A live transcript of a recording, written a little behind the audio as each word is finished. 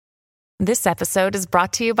This episode is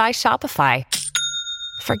brought to you by Shopify.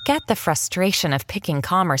 Forget the frustration of picking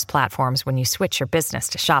commerce platforms when you switch your business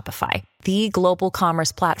to Shopify, the global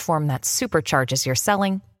commerce platform that supercharges your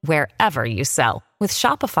selling wherever you sell. With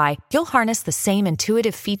Shopify, you'll harness the same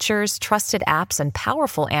intuitive features, trusted apps, and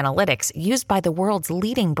powerful analytics used by the world's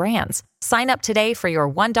leading brands. Sign up today for your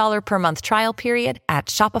 $1 per month trial period at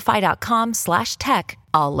shopify.com/tech,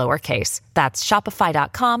 all lowercase. That's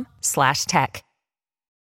shopify.com/tech.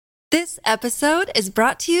 This episode is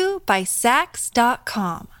brought to you by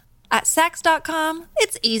Sax.com. At Sax.com,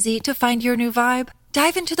 it's easy to find your new vibe.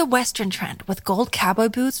 Dive into the Western trend with gold cowboy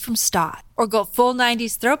boots from Stott, or go full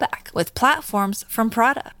 90s throwback with platforms from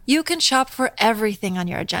Prada. You can shop for everything on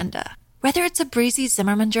your agenda, whether it's a breezy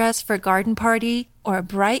Zimmermann dress for a garden party or a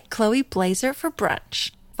bright Chloe blazer for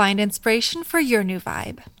brunch. Find inspiration for your new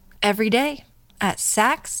vibe every day at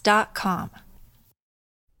Sax.com.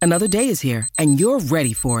 Another day is here, and you're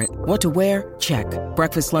ready for it. What to wear? Check.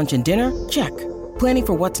 Breakfast, lunch, and dinner? Check. Planning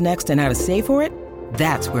for what's next and how to save for it?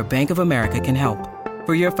 That's where Bank of America can help.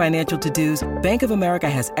 For your financial to-dos, Bank of America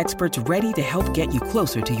has experts ready to help get you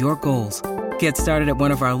closer to your goals. Get started at one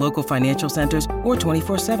of our local financial centers or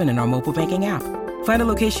 24/7 in our mobile banking app. Find a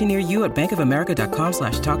location near you at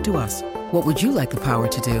bankofamerica.com/talktous. What would you like the power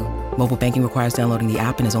to do? Mobile banking requires downloading the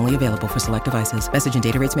app and is only available for select devices. Message and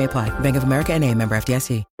data rates may apply. Bank of America N.A., member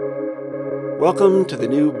FDIC. Welcome to the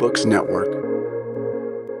New Books Network.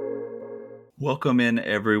 Welcome in,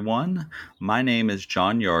 everyone. My name is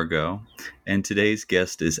John Yargo, and today's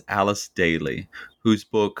guest is Alice Daly, whose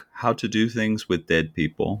book, How to Do Things with Dead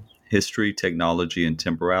People, History, Technology, and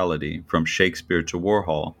Temporality, From Shakespeare to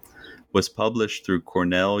Warhol, was published through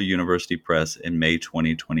Cornell University Press in May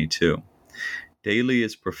 2022. Daly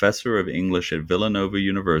is professor of English at Villanova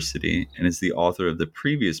University and is the author of the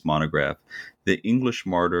previous monograph, The English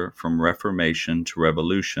Martyr from Reformation to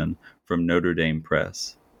Revolution, from Notre Dame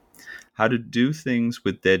Press. How to Do Things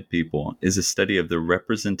with Dead People is a study of the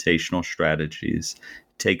representational strategies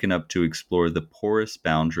taken up to explore the porous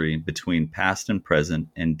boundary between past and present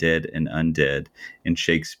and dead and undead in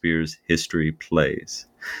Shakespeare's history plays.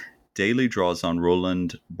 Daly draws on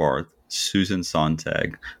Roland Barthes, Susan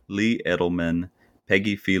Sontag, Lee Edelman,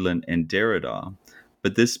 Peggy Phelan, and Derrida,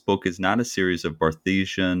 but this book is not a series of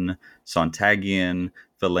Barthesian, Sontagian,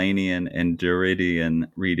 Phelanian, and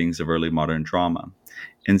Derridian readings of early modern drama.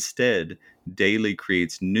 Instead, Daly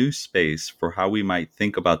creates new space for how we might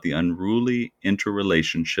think about the unruly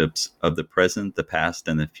interrelationships of the present, the past,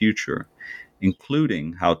 and the future,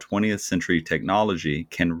 including how 20th century technology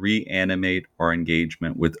can reanimate our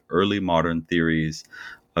engagement with early modern theories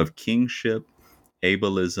of kingship,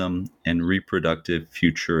 ableism, and reproductive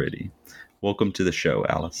futurity. Welcome to the show,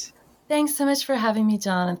 Alice. Thanks so much for having me,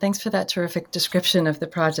 John, and thanks for that terrific description of the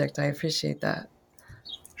project. I appreciate that.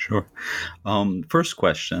 Sure. First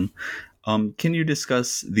question, can you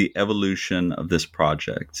discuss the evolution of this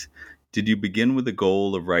project? Did you begin with the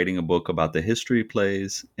goal of writing a book about the history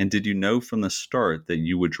plays? And did you know from the start that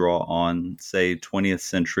you would draw on, say, 20th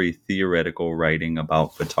century theoretical writing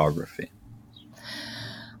about photography?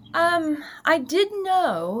 I did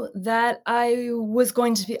know that I was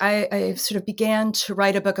going to be, I sort of began to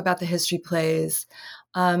write a book about the history plays.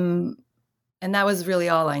 And that was really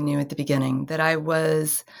all I knew at the beginning, that I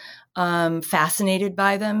was fascinated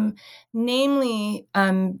by them, namely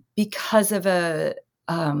because of a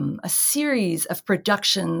series of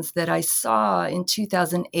productions that I saw in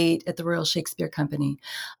 2008 at the Royal Shakespeare Company.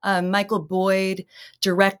 Michael Boyd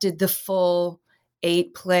directed the full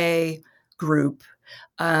 8-play group.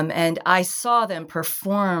 And I saw them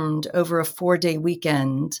performed over a 4-day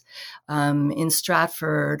weekend in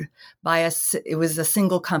Stratford it was a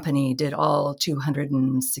single company, did all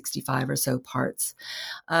 265 or so parts.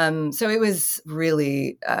 So it was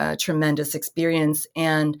really a tremendous experience.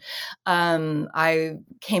 And I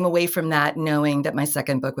came away from that knowing that my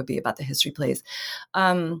second book would be about the history plays.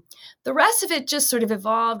 The rest of it just sort of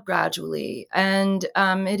evolved gradually. And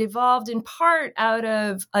it evolved in part out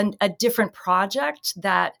of a different project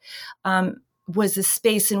that was the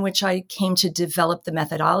space in which I came to develop the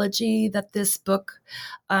methodology that this book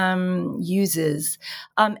uses.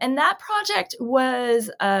 And that project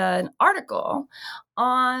was an article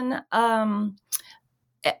on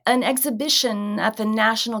an exhibition at the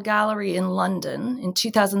National Gallery in London in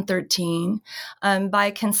 2013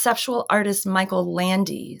 by conceptual artist Michael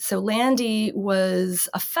Landy. So Landy was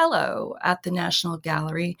a fellow at the National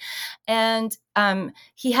Gallery, and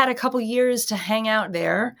he had a couple years to hang out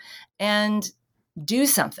there and do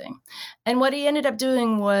something. And what he ended up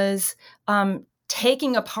doing was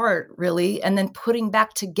taking apart, really, and then putting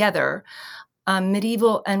back together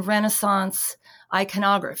medieval and Renaissance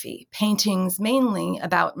iconography, paintings mainly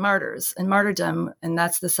about martyrs and martyrdom, and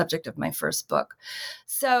that's the subject of my first book.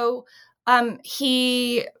 So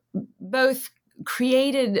he both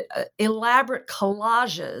created elaborate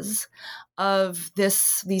collages of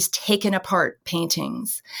these taken apart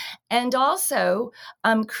paintings, and also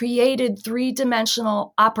created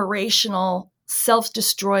three-dimensional operational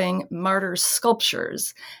self-destroying martyr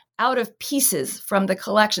sculptures out of pieces from the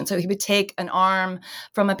collection. So he would take an arm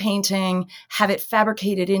from a painting, have it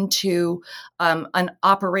fabricated into an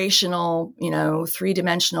operational,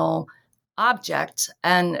 three-dimensional object,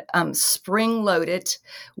 and spring load it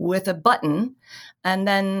with a button. And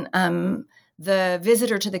then the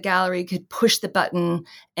visitor to the gallery could push the button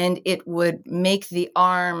and it would make the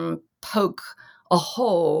arm poke a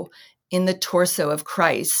hole in the torso of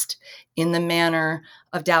Christ in the manner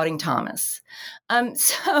of Doubting Thomas.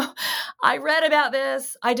 So I read about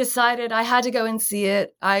this. I decided I had to go and see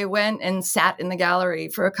it. I went and sat in the gallery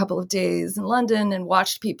for a couple of days in London and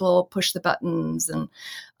watched people push the buttons and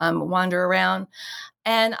wander around.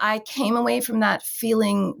 And I came away from that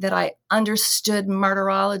feeling that I understood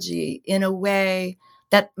martyrology in a way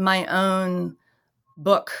that my own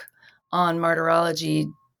book on martyrology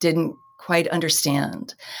didn't quite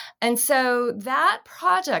understand. And so that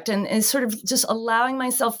project, and is sort of just allowing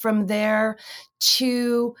myself from there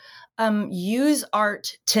to use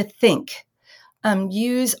art to think.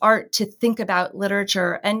 Use art to think about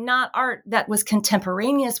literature, and not art that was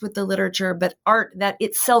contemporaneous with the literature, but art that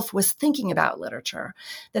itself was thinking about literature.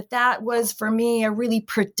 That was, for me, a really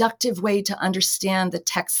productive way to understand the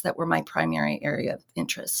texts that were my primary area of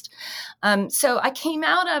interest. So I came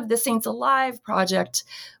out of the Saints Alive project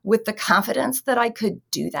with the confidence that I could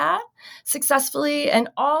do that successfully, and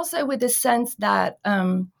also with the sense that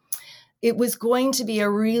it was going to be a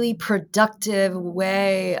really productive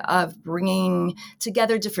way of bringing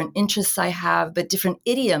together different interests I have, but different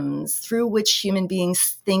idioms through which human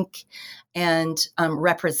beings think and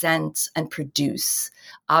represent and produce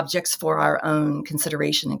objects for our own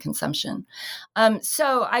consideration and consumption.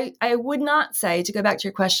 So I would not say, to go back to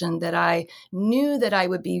your question, that I knew that I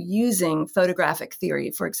would be using photographic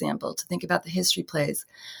theory, for example, to think about the history plays.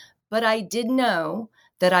 But I did know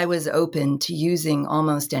that I was open to using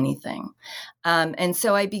almost anything. And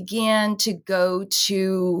so I began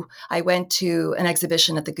to I went to an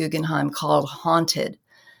exhibition at the Guggenheim called Haunted,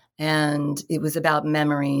 and it was about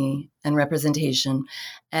memory and representation.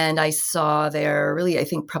 And I saw there, really, I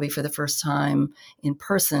think probably for the first time in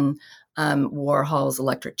person, Warhol's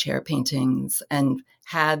electric chair paintings, and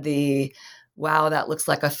had the, wow, that looks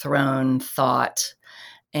like a throne thought.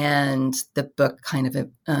 And the book kind of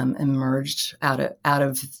emerged out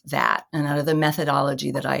of that, and out of the methodology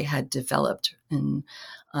that I had developed in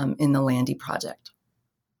the Landy project.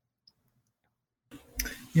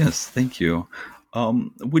 Yes, thank you.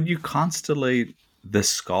 Would you constellate the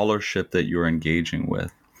scholarship that you're engaging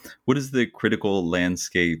with? What does the critical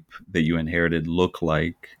landscape that you inherited look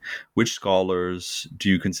like? Which scholars do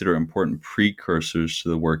you consider important precursors to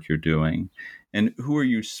the work you're doing? And who are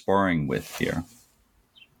you sparring with here?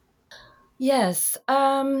 Yes.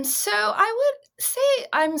 So I would say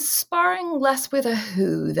I'm sparring less with a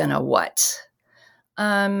who than a what.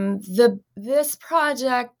 This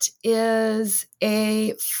project is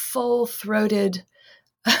a full-throated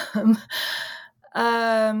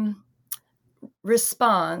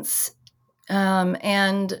response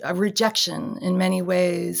and a rejection in many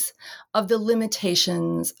ways of the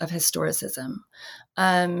limitations of historicism.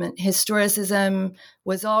 Historicism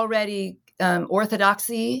was already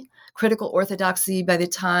orthodoxy, critical orthodoxy, by the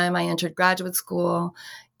time I entered graduate school.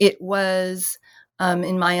 It was,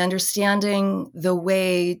 in my understanding, the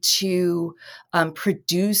way to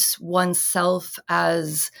produce oneself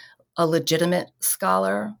as a legitimate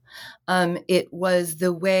scholar. It was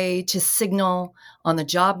the way to signal on the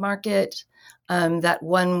job market that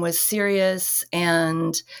one was serious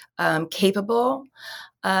and capable.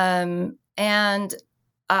 And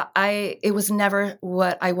it was never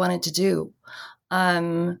what I wanted to do.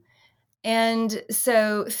 And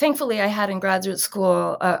so thankfully I had in graduate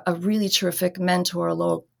school a really terrific mentor,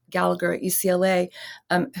 Lowell Gallagher at UCLA,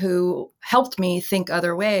 who helped me think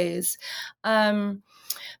other ways.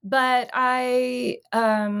 But I,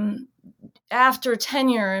 after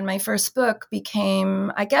tenure in my first book,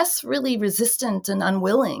 became, I guess, really resistant and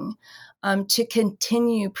unwilling to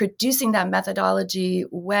continue producing that methodology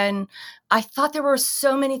when I thought there were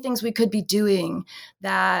so many things we could be doing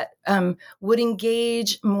that would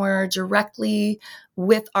engage more directly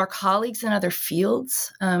with our colleagues in other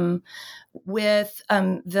fields, with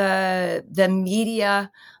the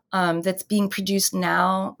media that's being produced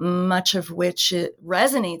now, much of which it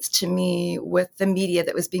resonates to me with the media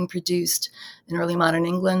that was being produced in early modern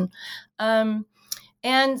England.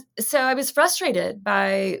 And so I was frustrated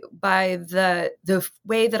by the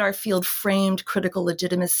way that our field framed critical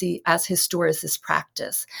legitimacy as historicist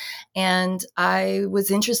practice. And I was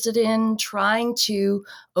interested in trying to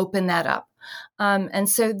open that up. And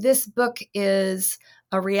so this book is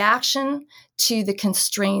a reaction to the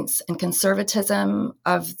constraints and conservatism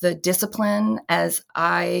of the discipline as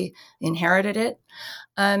I inherited it.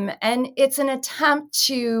 And it's an attempt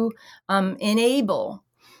to enable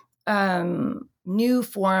new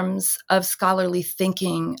forms of scholarly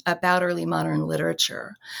thinking about early modern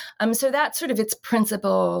literature. So that's sort of its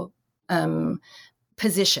principal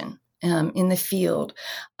position in the field.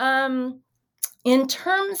 In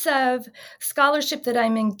terms of scholarship that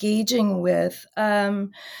I'm engaging with, the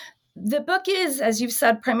book is, as you've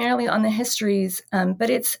said, primarily on the histories, but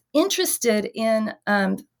it's interested in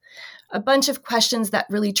a bunch of questions that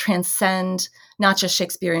really transcend not just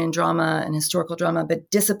Shakespearean drama and historical drama, but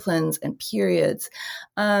disciplines and periods.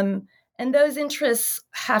 And those interests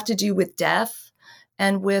have to do with death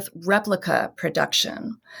and with replica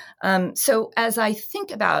production. So as I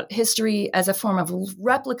think about history as a form of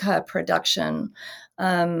replica production,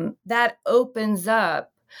 that opens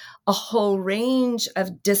up a whole range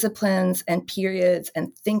of disciplines and periods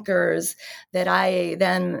and thinkers that I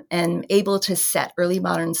then am able to set early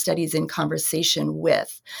modern studies in conversation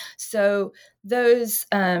with. So those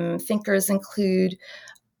thinkers include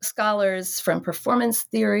scholars from performance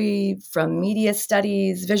theory, from media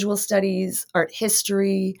studies, visual studies, art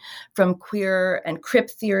history, from queer and crip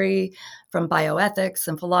theory, from bioethics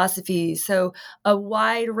and philosophy. So a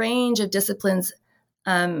wide range of disciplines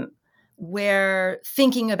where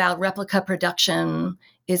thinking about replica production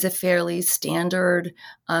is a fairly standard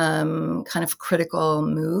kind of critical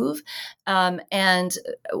move, and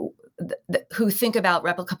who think about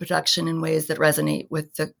replica production in ways that resonate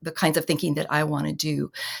with the kinds of thinking that I want to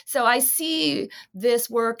do. So I see this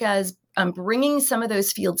work as bringing some of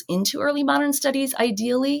those fields into early modern studies,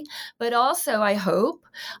 ideally, but also, I hope,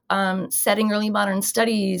 setting early modern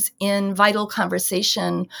studies in vital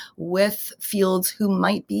conversation with fields who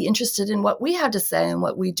might be interested in what we have to say and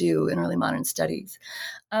what we do in early modern studies.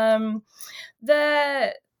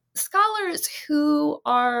 The scholars who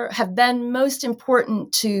have been most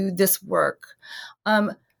important to this work,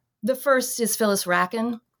 the first is Phyllis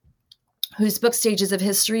Racken, whose book Stages of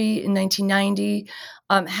History in 1990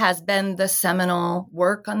 has been the seminal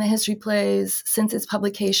work on the history plays since its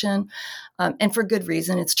publication, and for good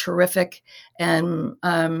reason. It's terrific and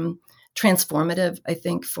transformative, I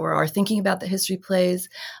think, for our thinking about the history plays.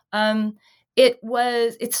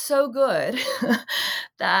 It's so good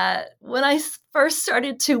that when I first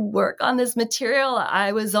started to work on this material,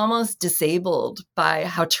 I was almost disabled by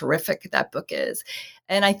how terrific that book is.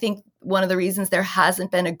 And I think one of the reasons there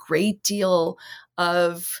hasn't been a great deal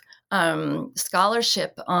of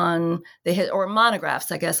scholarship on or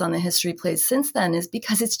monographs, I guess, on the history plays since then is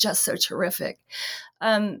because it's just so terrific.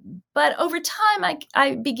 But over time,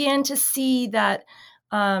 I began to see that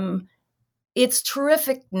its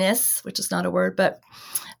terrificness, which is not a word, but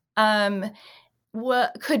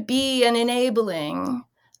what could be an enabling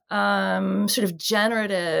sort of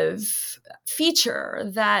generative feature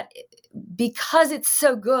that, because it's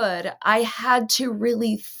so good, I had to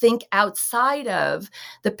really think outside of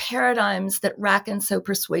the paradigms that Racken so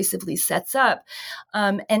persuasively sets up,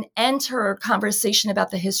 and enter a conversation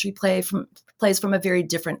about the history plays from a very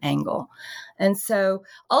different angle. And so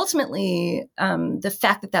ultimately, the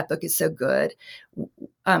fact that book is so good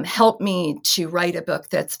helped me to write a book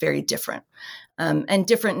that's very different. And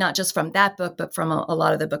different not just from that book, but from a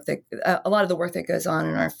lot of the work that goes on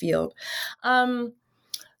in our field.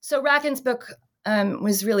 So Racken's book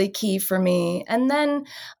was really key for me. And then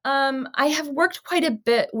I have worked quite a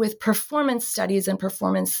bit with performance studies and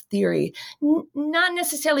performance theory, not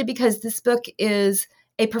necessarily because this book is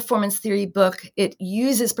a performance theory book. It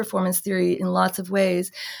uses performance theory in lots of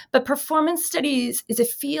ways, but performance studies is a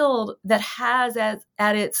field that has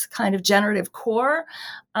at its kind of generative core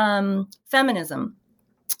feminism.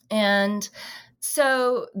 And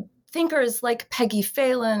so thinkers like Peggy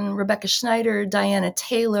Phelan, Rebecca Schneider, Diana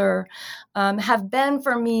Taylor have been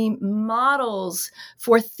for me models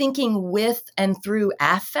for thinking with and through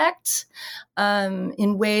affect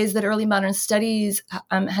in ways that early modern studies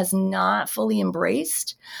has not fully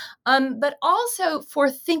embraced, but also for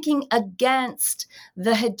thinking against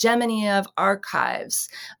the hegemony of archives,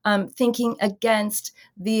 thinking against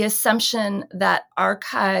the assumption that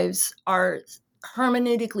archives are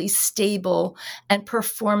hermeneutically stable and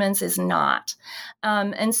performance is not.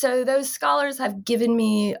 And so those scholars have given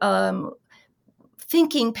me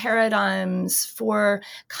thinking paradigms for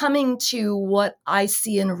coming to what I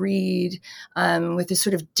see and read with a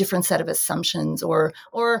sort of different set of assumptions, or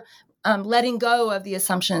letting go of the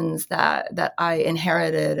assumptions that I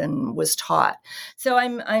inherited and was taught. So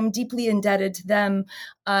I'm deeply indebted to them.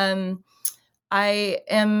 I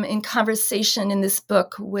am in conversation in this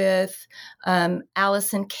book with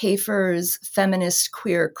Alison Kafer's Feminist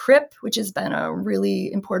Queer Crip, which has been a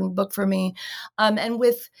really important book for me, and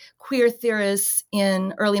with queer theorists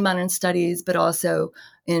in early modern studies, but also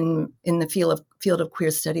in the field of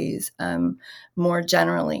queer studies more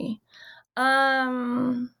generally.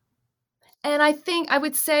 And I think I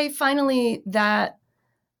would say finally that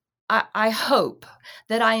I hope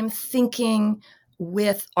that I am thinking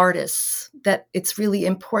with artists, that it's really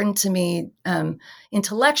important to me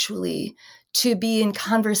intellectually to be in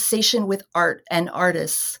conversation with art and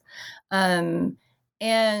artists. And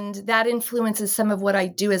that influences some of what I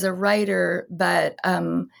do as a writer, but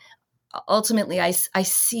ultimately I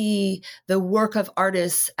see the work of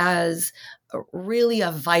artists as really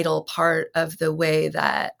a vital part of the way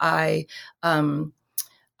that I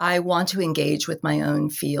want to engage with my own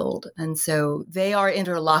field. And so they are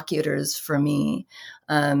interlocutors for me,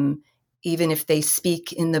 even if they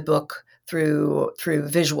speak in the book through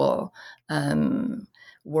visual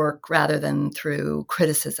work rather than through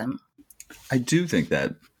criticism. I do think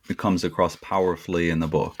that it comes across powerfully in the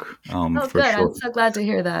book. Oh, for good. sure. I'm so glad to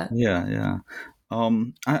hear that. Yeah.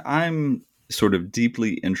 I'm sort of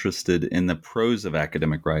deeply interested in the prose of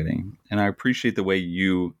academic writing, and I appreciate the way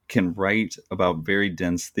you can write about very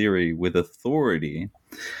dense theory with authority,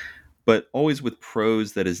 but always with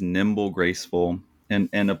prose that is nimble, graceful, and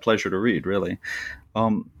a pleasure to read, really.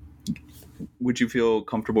 Would you feel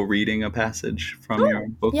comfortable reading a passage from your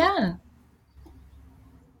book? Yeah.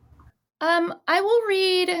 I will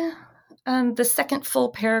read the second full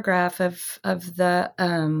paragraph of the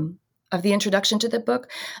introduction to the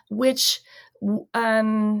book, which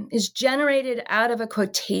is generated out of a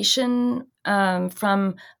quotation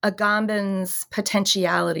from Agamben's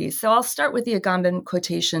Potentialities. So I'll start with the Agamben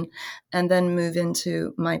quotation and then move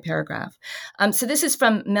into my paragraph. So this is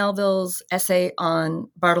from Melville's essay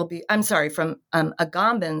on Bartleby. I'm sorry, from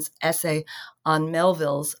Agamben's essay on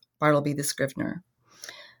Melville's Bartleby the Scrivener.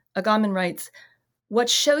 Agamben writes, "What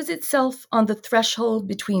shows itself on the threshold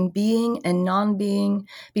between being and non-being,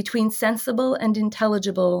 between sensible and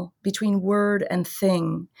intelligible, between word and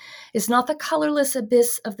thing, is not the colorless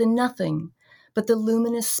abyss of the nothing, but the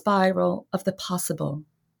luminous spiral of the possible.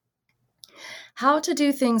 How to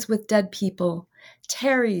do things with dead people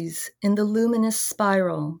tarries in the luminous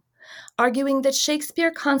spiral, arguing that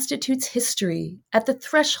Shakespeare constitutes history at the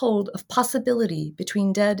threshold of possibility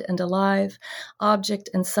between dead and alive, object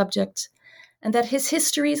and subject, and that his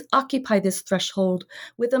histories occupy this threshold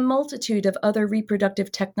with a multitude of other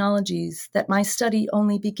reproductive technologies that my study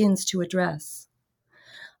only begins to address.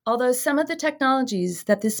 Although some of the technologies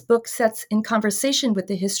that this book sets in conversation with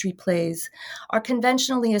the history plays are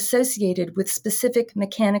conventionally associated with specific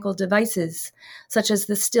mechanical devices, such as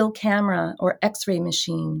the still camera or X-ray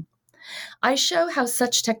machine, I show how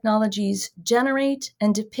such technologies generate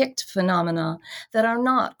and depict phenomena that are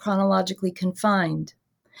not chronologically confined.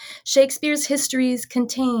 Shakespeare's histories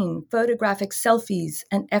contain photographic selfies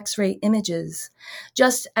and X-ray images,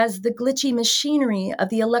 just as the glitchy machinery of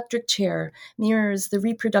the electric chair mirrors the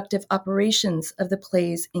reproductive operations of the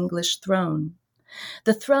play's English throne.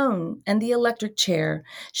 The throne and the electric chair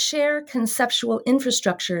share conceptual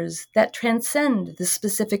infrastructures that transcend the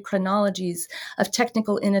specific chronologies of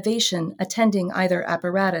technical innovation attending either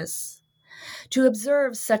apparatus. To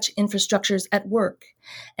observe such infrastructures at work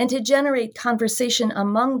and to generate conversation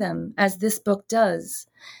among them, as this book does,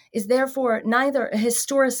 is therefore neither a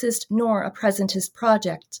historicist nor a presentist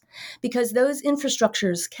project, because those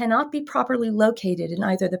infrastructures cannot be properly located in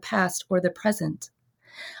either the past or the present.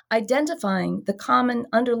 Identifying the common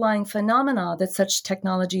underlying phenomena that such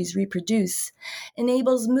technologies reproduce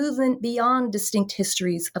enables movement beyond distinct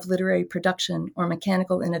histories of literary production or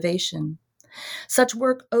mechanical innovation. Such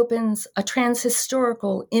work opens a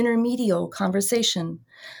transhistorical intermedial conversation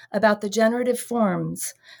about the generative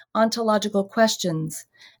forms, ontological questions,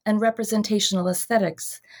 and representational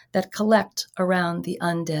aesthetics that collect around the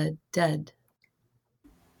undead dead."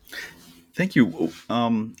 Thank you.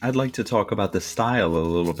 I'd like to talk about the style a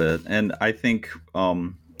little bit, and I think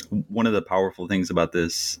one of the powerful things about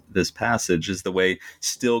this passage is the way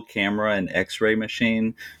still camera and X-ray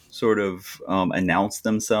machine sort of announce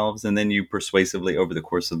themselves, and then you persuasively, over the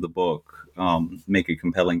course of the book, make a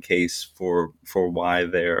compelling case for why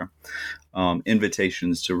they're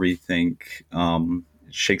invitations to rethink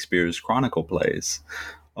Shakespeare's Chronicle plays.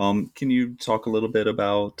 Can you talk a little bit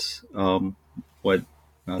about what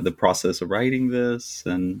the process of writing this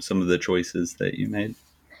and some of the choices that you made?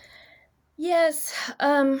 Yes.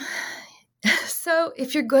 So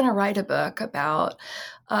if you're going to write a book about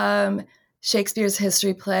Shakespeare's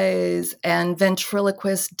history plays and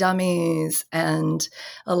ventriloquist dummies and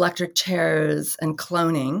electric chairs and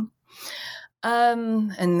cloning,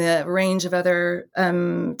 and the range of other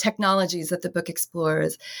technologies that the book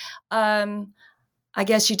explores, I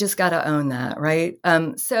guess you just got to own that, right?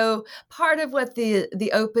 So part of what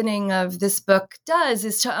the opening of this book does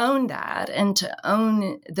is to own that, and to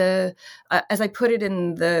own the, as I put it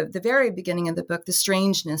in the very beginning of the book, the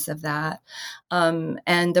strangeness of that,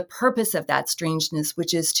 and the purpose of that strangeness,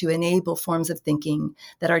 which is to enable forms of thinking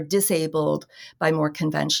that are disabled by more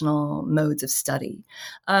conventional modes of study.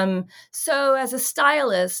 So as a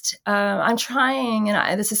stylist, I'm trying,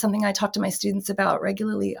 and this is something I talk to my students about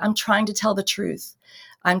regularly, I'm trying to tell the truth.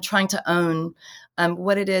 I'm trying to own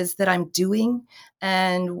what it is that I'm doing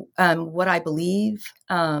and what I believe,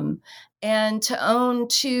 and to own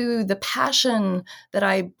to the passion that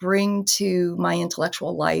I bring to my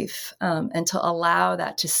intellectual life, and to allow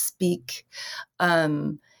that to speak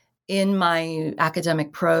in my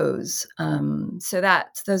academic prose. So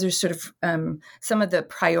those are sort of some of the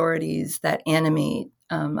priorities that animate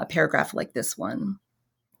a paragraph like this one.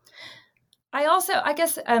 I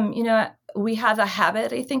guess, we have a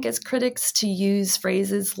habit, I think, as critics to use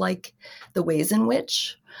phrases like the ways in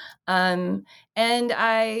which. And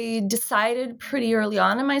I decided pretty early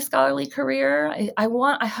on in my scholarly career,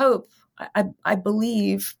 I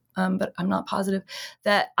believe, but I'm not positive,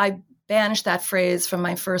 that I banished that phrase from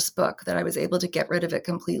my first book, that I was able to get rid of it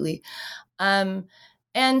completely. And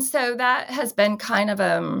so that has been kind of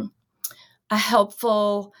a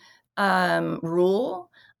helpful rule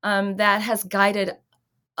that has guided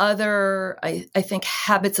other, I think,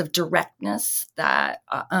 habits of directness that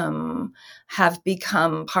have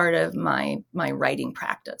become part of my writing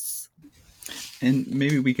practice. And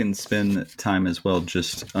maybe we can spend time as well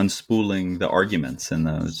just unspooling the arguments in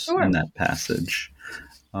those, Sure. in that passage,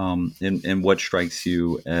 and what strikes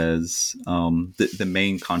you as the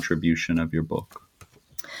main contribution of your book.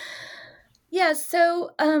 Yeah, so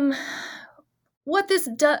what this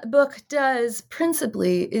book does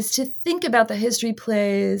principally is to think about the history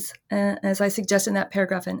plays, as I suggest in that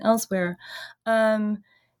paragraph and elsewhere, in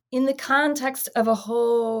the context of a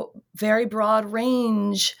whole very broad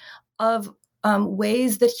range of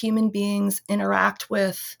ways that human beings interact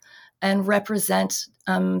with and represent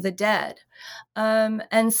the dead.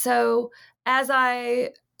 And so as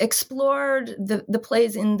I explored the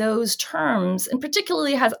plays in those terms, and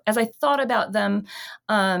particularly as I thought about them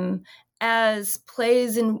as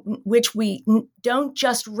plays in which we don't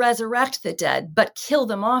just resurrect the dead, but kill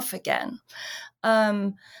them off again,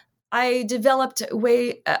 I developed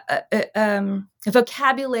a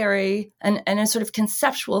vocabulary and a sort of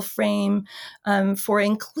conceptual frame for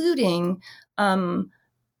including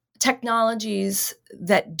technologies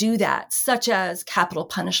that do that, such as capital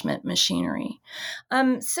punishment machinery.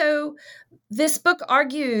 So this book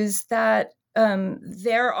argues that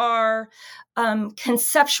there are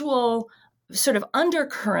conceptual sort of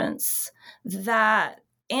undercurrents that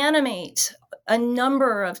animate a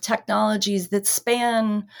number of technologies that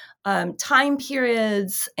span time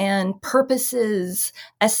periods and purposes,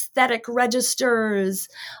 aesthetic registers,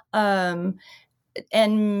 and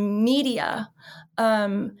media,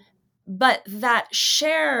 but that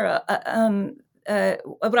share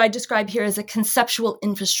what I describe here as a conceptual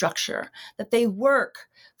infrastructure, that they work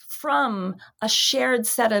from a shared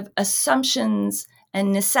set of assumptions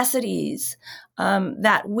and necessities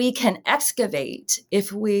that we can excavate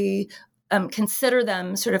if we consider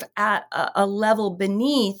them sort of at a level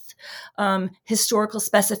beneath historical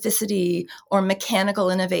specificity or mechanical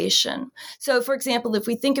innovation. So, for example, if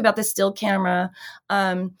we think about the still camera,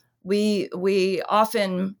 we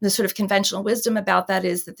often, the sort of conventional wisdom about that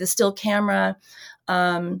is that the still camera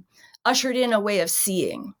ushered in a way of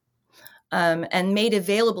seeing and made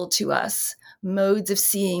available to us modes of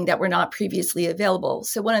seeing that were not previously available.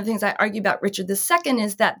 So one of the things I argue about Richard II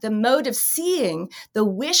is that the mode of seeing, the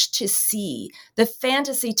wish to see, the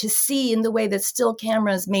fantasy to see in the way that still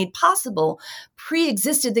cameras made possible,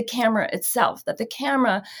 pre-existed the camera itself, that the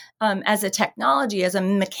camera as a technology, as a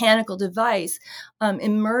mechanical device,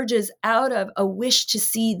 emerges out of a wish to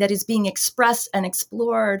see that is being expressed and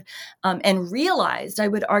explored and realized, I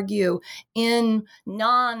would argue, in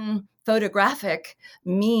non-photographic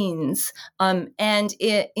means and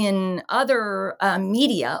in other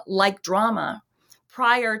media like drama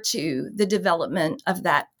prior to the development of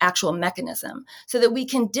that actual mechanism, so that we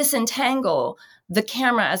can disentangle the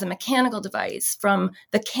camera as a mechanical device from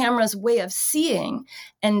the camera's way of seeing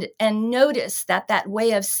and notice that that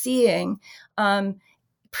way of seeing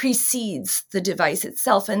precedes the device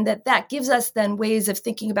itself, and that gives us then ways of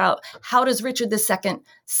thinking about how does Richard II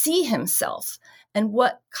see himself and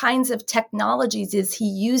what kinds of technologies is he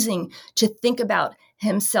using to think about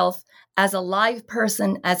himself as a live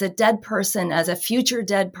person, as a dead person, as a future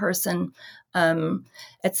dead person,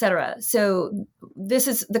 etc. So this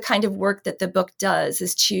is the kind of work that the book does,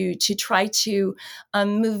 is to try to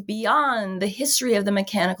move beyond the history of the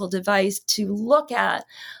mechanical device to look at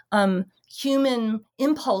human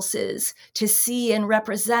impulses to see and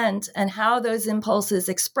represent, and how those impulses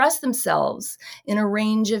express themselves in a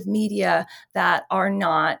range of media that are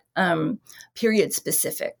not period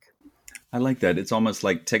specific. I like that. It's almost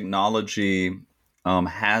like technology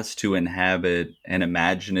has to inhabit an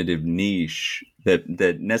imaginative niche that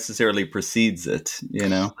necessarily precedes it, you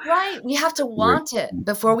know? Right. We have to want it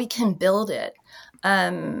before we can build it.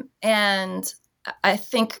 And I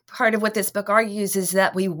think part of what this book argues is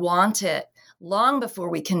that we want it long before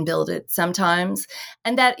we can build it sometimes,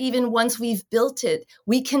 and that even once we've built it,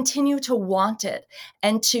 we continue to want it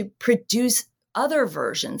and to produce other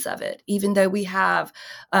versions of it, even though we have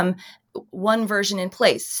one version in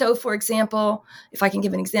place. So, for example, if I can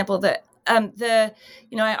give an example, that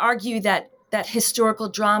I argue that historical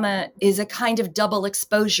drama is a kind of double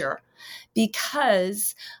exposure,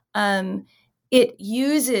 because it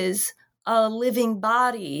uses a living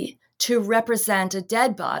body to represent a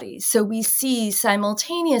dead body. So we see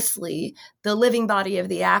simultaneously the living body of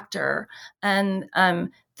the actor and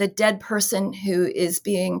the dead person who is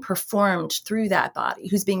being performed through that body,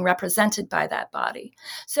 who's being represented by that body.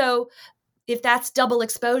 So if that's double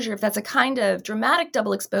exposure, if that's a kind of dramatic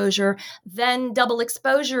double exposure, then double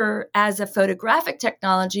exposure as a photographic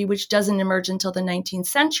technology, which doesn't emerge until the 19th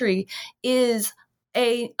century, is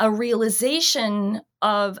a realization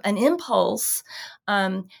of an impulse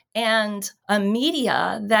and a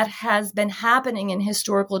media that has been happening in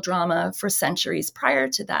historical drama for centuries prior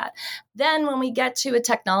to that. Then when we get to a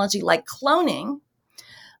technology like cloning,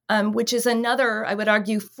 which is another, I would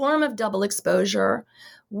argue, form of double exposure,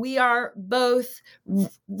 we are both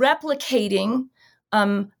replicating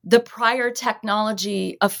the prior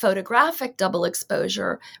technology of photographic double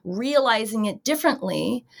exposure, realizing it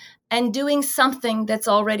differently, and doing something that's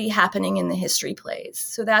already happening in the history plays.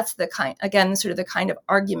 So that's the kind of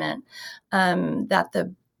argument that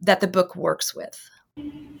the book works with.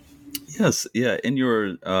 Yes, yeah. In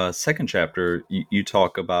your second chapter, you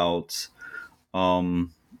talk about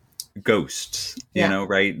ghosts. You know,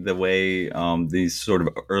 right? The way these sort of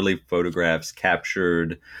early photographs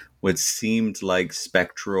captured what seemed like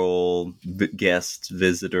spectral guests,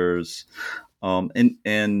 visitors.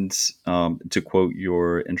 And to quote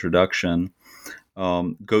your introduction,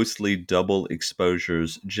 ghostly double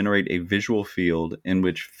exposures generate a visual field in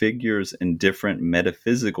which figures in different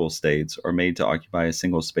metaphysical states are made to occupy a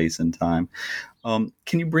single space and time.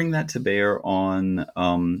 Can you bring that to bear on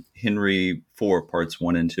Henry IV, parts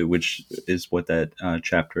 1 and 2, which is what that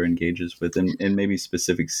chapter engages with, and maybe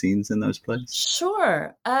specific scenes in those plays?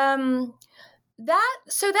 Sure.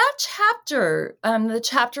 That chapter, the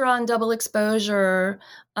chapter on double exposure,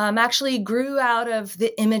 actually grew out of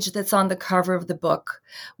the image that's on the cover of the book,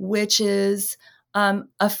 which is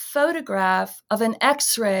a photograph of an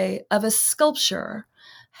X-ray of a sculpture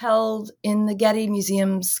held in the Getty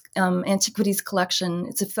Museum's antiquities collection.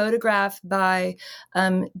 It's a photograph by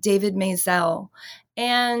David Maisel.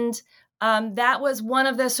 And that was one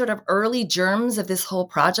of the sort of early germs of this whole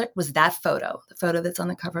project, was that photo, the photo that's on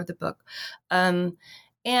the cover of the book. And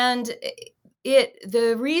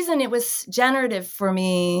the reason it was generative for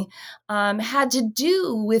me had to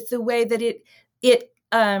do with the way that it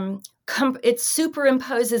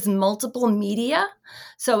superimposes multiple media.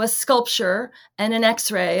 So a sculpture and an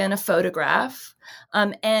X-ray and a photograph.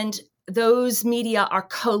 And those media are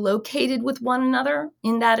co-located with one another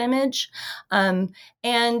in that image,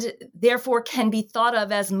 and therefore can be thought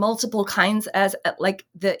of as multiple kinds, as like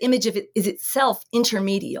the image of it is itself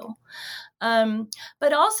intermedial.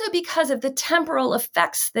 But also because of the temporal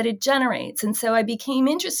effects that it generates. And so I became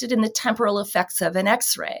interested in the temporal effects of an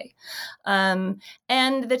X-ray. And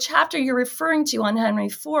the chapter you're referring to on Henry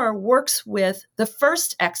IV works with the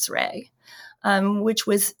first X-ray, which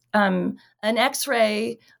was an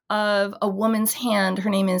X-ray of a woman's hand. Her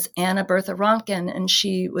name is Anna Bertha Röntgen, and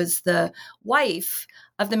she was the wife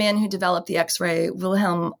of the man who developed the X-ray,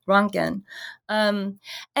 Wilhelm Röntgen. And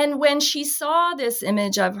when she saw this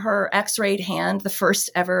image of her X-rayed hand, the first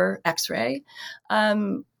ever X-ray,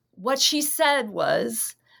 what she said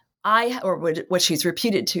was, what she's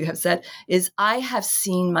reputed to have said is, "I have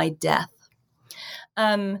seen my death."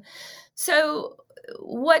 So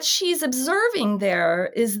what she's observing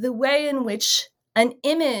there is the way in which an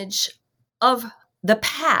image of the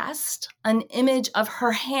past, an image of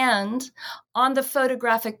her hand on the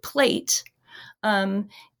photographic plate,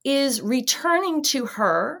 is returning to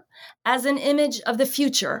her as an image of the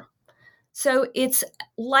future. So it's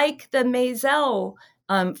like the Maisel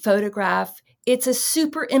photograph. It's a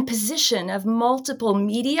superimposition of multiple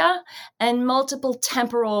media and multiple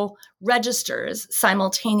temporal registers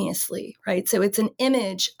simultaneously, right? So it's an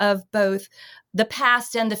image of both the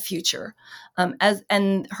past and the future,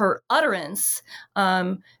 and her utterance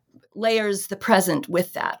layers the present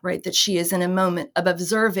with that, right? That she is in a moment of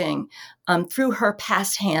observing through her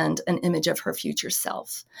past hand an image of her future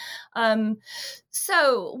self.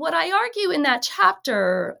 So what I argue in that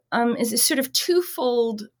chapter is a sort of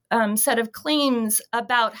twofold set of claims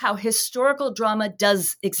about how historical drama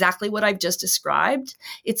does exactly what I've just described.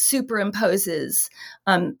 It superimposes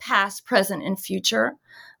past, present, and future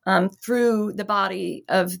through the body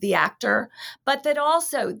of the actor, but that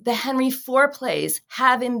also the Henry IV plays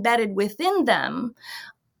have embedded within them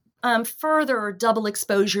further double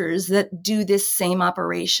exposures that do this same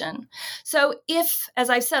operation. So if, as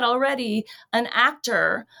I've said already, an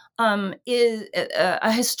actor is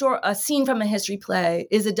a scene from a history play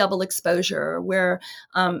is a double exposure where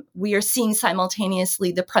we are seeing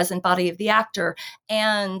simultaneously the present body of the actor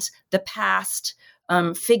and the past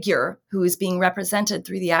figure who is being represented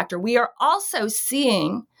through the actor, we are also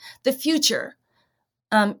seeing the future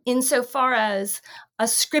insofar as a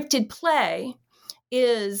scripted play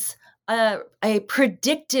is a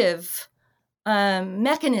predictive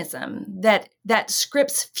mechanism that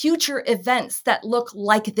scripts future events that look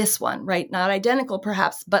like this one, right? Not identical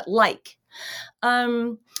perhaps, but like.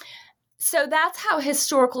 So that's how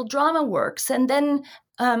historical drama works. And then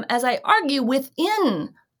as I argue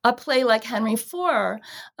within a play like Henry IV,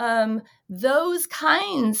 those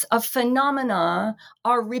kinds of phenomena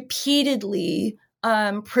are repeatedly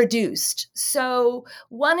produced. So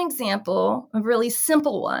one example, a really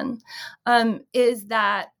simple one, is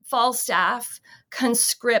that Falstaff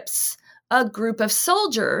conscripts a group of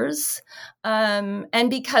soldiers, and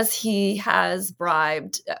because he's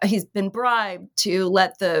been bribed to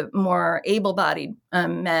let the more able-bodied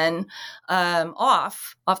men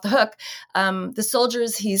off the hook, the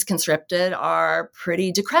soldiers he's conscripted are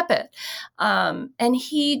pretty decrepit. And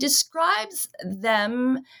he describes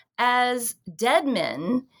them as dead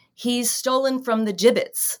men he's stolen from the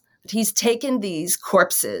gibbets. He's taken these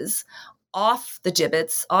corpses off the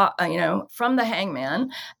gibbets, from the hangman,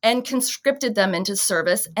 and conscripted them into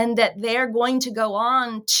service, and that they're going to go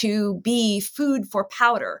on to be food for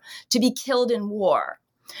powder, to be killed in war.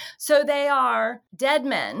 So they are dead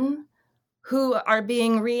men who are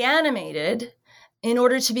being reanimated in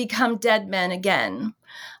order to become dead men again.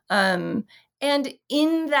 And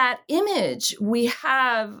in that image, we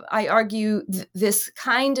have, I argue, this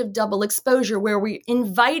kind of double exposure where we're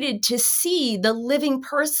invited to see the living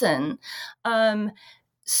person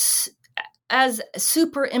as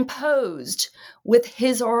superimposed with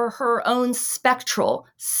his or her own spectral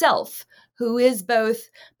self, who is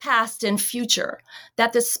both past and future,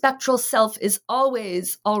 that the spectral self is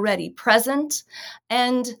always already present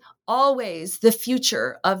and always the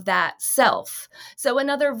future of that self. So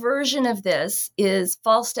another version of this is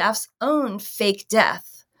Falstaff's own fake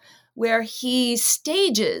death, where he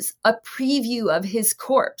stages a preview of his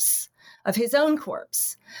corpse, of his own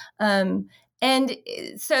corpse. And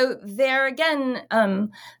so there again,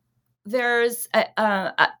 there's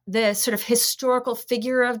the sort of historical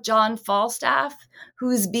figure of John Falstaff,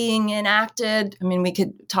 who's being enacted. I mean, we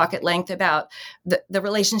could talk at length about the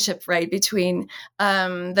relationship, right, between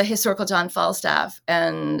the historical John Falstaff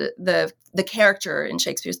and the character in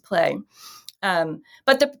Shakespeare's play. But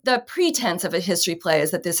the pretense of a history play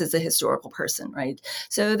is that this is a historical person, right?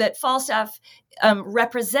 So that Falstaff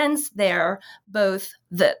represents there both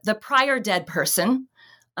the prior dead person,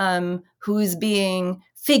 who's being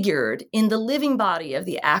figured in the living body of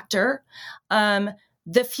the actor,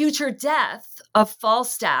 the future death of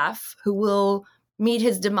Falstaff, who will meet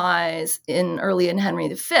his demise early in Henry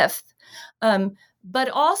V, but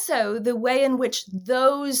also the way in which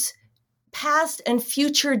those past and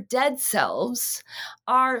future dead selves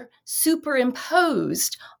are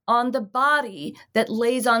superimposed on the body that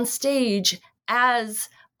lays on stage as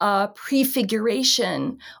a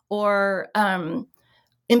prefiguration or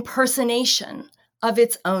impersonation of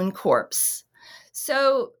its own corpse.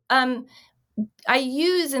 So I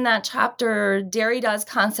use in that chapter Derrida's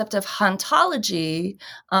concept of hauntology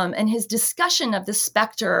and his discussion of the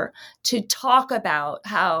specter to talk about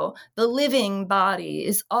how the living body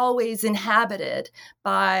is always inhabited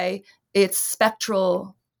by its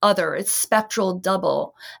spectral other, its spectral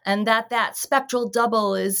double, and that spectral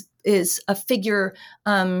double is a figure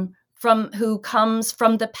from who comes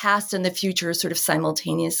from the past and the future sort of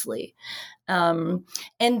simultaneously.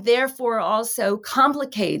 And therefore also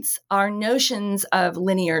complicates our notions of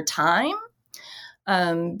linear time,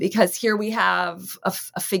 because here we have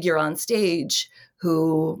a figure on stage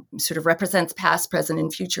who sort of represents past, present,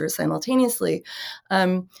 and future simultaneously,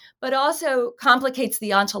 but also complicates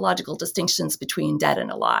the ontological distinctions between dead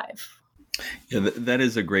and alive. Yeah, that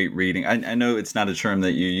is a great reading. I know it's not a term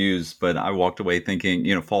that you use, but I walked away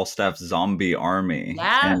thinking, Falstaff's zombie army.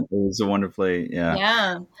 Yeah. And it was a wonderful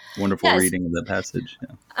Yes. reading of that passage.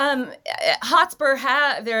 Yeah. Hotspur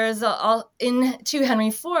in 2 Henry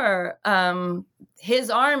IV, his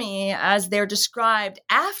army, as they're described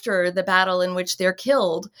after the battle in which they're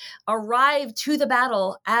killed, arrived to the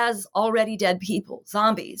battle as already dead people,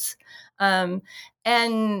 zombies.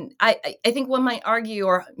 And I think one might argue,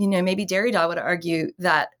 or maybe Derrida would argue,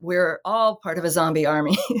 that we're all part of a zombie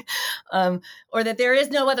army, or that there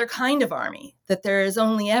is no other kind of army, that there is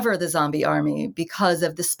only ever the zombie army because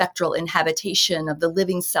of the spectral inhabitation of the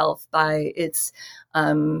living self by the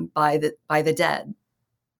dead.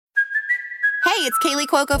 Hey, it's Kaylee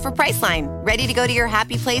Cuoco for Priceline. Ready to go to your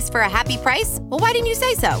happy place for a happy price? Well, why didn't you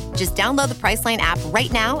say so? Just download the Priceline app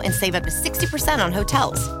right now and save up to 60% on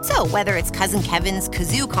hotels. So whether it's Cousin Kevin's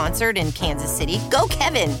Kazoo Concert in Kansas City, go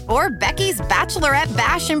Kevin, or Becky's Bachelorette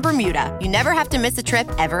Bash in Bermuda, you never have to miss a trip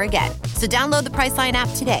ever again. So download the Priceline app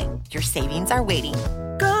today. Your savings are waiting.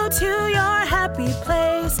 Go to your happy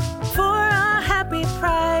place for a happy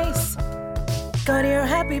price. Go to your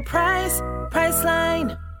happy price,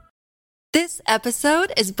 Priceline. This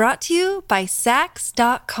episode is brought to you by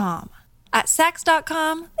Sax.com. At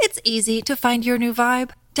Sax.com, it's easy to find your new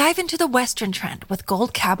vibe. Dive into the Western trend with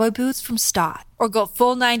gold cowboy boots from Stott, or go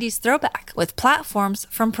full 90s throwback with platforms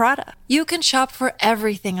from Prada. You can shop for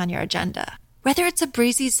everything on your agenda, whether it's a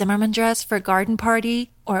breezy Zimmermann dress for a garden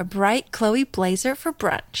party or a bright Chloe blazer for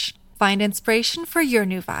brunch. Find inspiration for your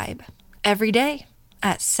new vibe every day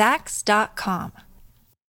at Sax.com.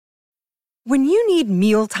 When you need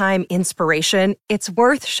mealtime inspiration, it's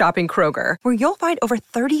worth shopping Kroger, where you'll find over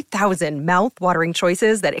 30,000 mouth-watering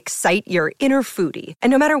choices that excite your inner foodie. And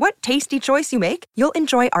no matter what tasty choice you make, you'll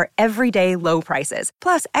enjoy our everyday low prices,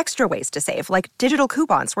 plus extra ways to save, like digital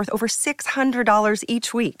coupons worth over $600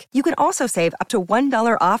 each week. You can also save up to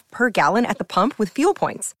 $1 off per gallon at the pump with fuel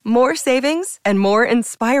points. More savings and more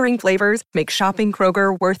inspiring flavors make shopping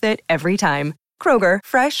Kroger worth it every time. Kroger,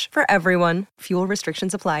 fresh for everyone. Fuel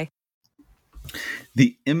restrictions apply.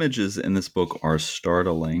 The images in this book are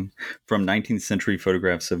startling. From 19th century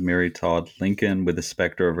photographs of Mary Todd Lincoln with the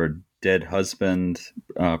specter of her dead husband,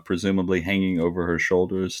 presumably hanging over her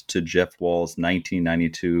shoulders, to Jeff Wall's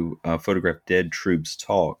 1992 photograph Dead Troops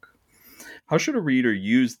Talk. How should a reader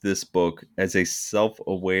use this book as a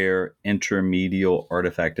self-aware intermedial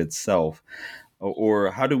artifact itself?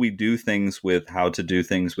 Or how do we do things with how to do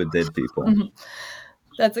things with dead people?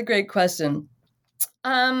 That's a great question.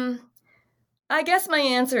 I guess my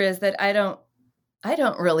answer is that I don't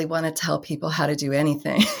really want to tell people how to do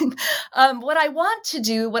anything. What I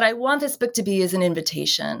want this book to be is an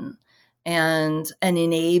invitation and an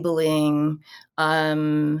enabling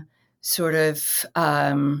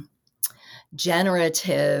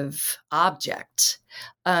generative object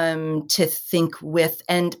to think with,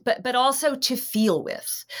 but also to feel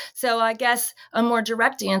with. So I guess a more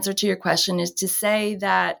direct answer to your question is to say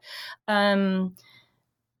that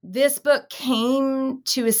this book came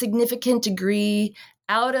to a significant degree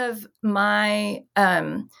out of my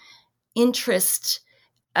interest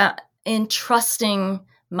in trusting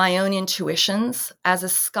my own intuitions as a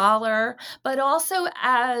scholar, but also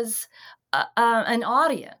as an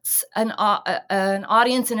audience in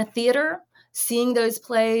a theater, seeing those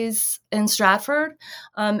plays in Stratford,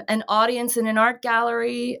 an audience in an art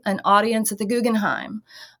gallery, an audience at the Guggenheim.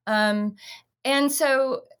 And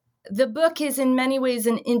so the book is in many ways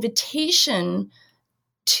an invitation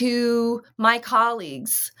to my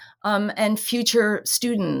colleagues and future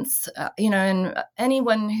students, and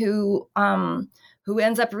anyone who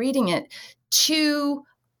ends up reading it to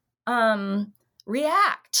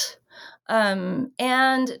react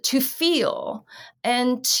and to feel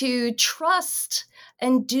and to trust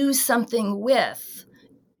and do something with,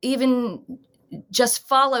 even just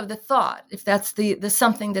follow the thought, if that's the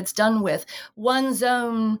something that's done with one's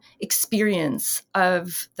own experience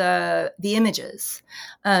of the images,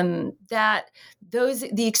 the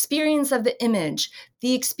experience of the image,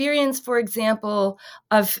 the experience, for example,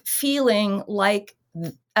 of feeling like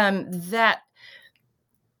that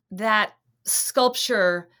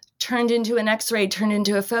sculpture turned into an X-ray, turned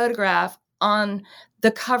into a photograph on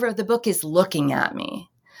the cover of the book is looking at me.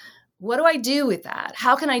 What do I do with that?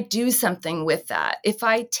 How can I do something with that? If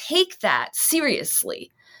I take that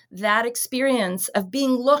seriously, that experience of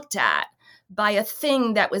being looked at by a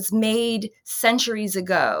thing that was made centuries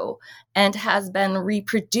ago and has been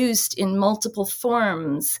reproduced in multiple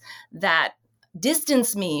forms that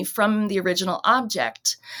distance me from the original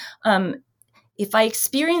object, if I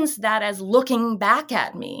experience that as looking back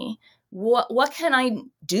at me, what can I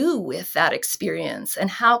do with that experience? And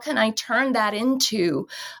how can I turn that into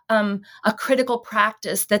a critical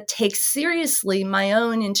practice that takes seriously my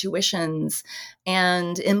own intuitions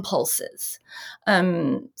and impulses?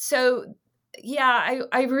 I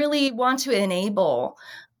really want to enable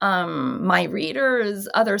my readers,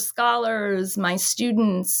 other scholars, my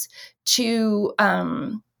students to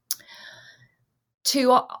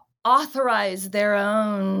authorize their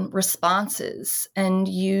own responses and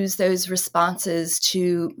use those responses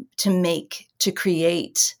to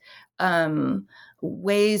create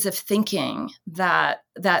ways of thinking that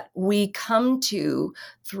we come to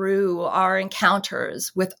through our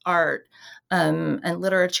encounters with art and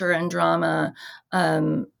literature and drama,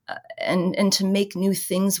 and to make new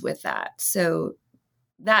things with that. So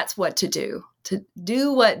that's what to do. To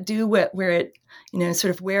where it,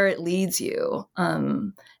 sort of where it leads you,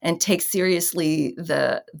 and take seriously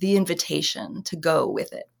the invitation to go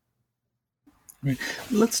with it. Right.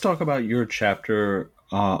 Let's talk about your chapter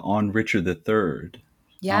on Richard III.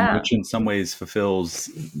 Yeah, which in some ways fulfills,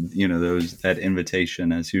 that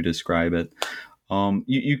invitation as you describe it.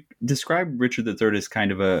 You describe Richard III as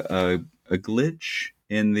kind of a glitch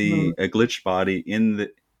in the a glitched body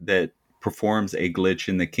that performs a glitch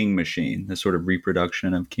in the king machine, the sort of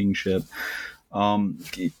reproduction of kingship. Can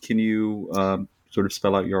you sort of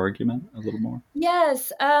spell out your argument a little more?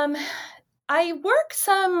 Yes. I work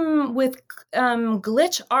some with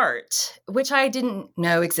glitch art, which I didn't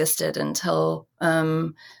know existed until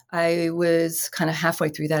I was kind of halfway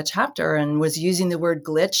through that chapter and was using the word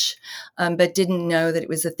glitch, but didn't know that it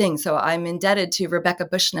was a thing. So I'm indebted to Rebecca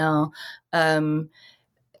Bushnell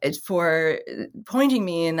for pointing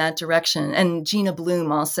me in that direction. And Gina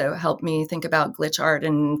Bloom also helped me think about glitch art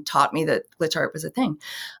and taught me that glitch art was a thing.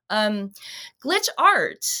 Glitch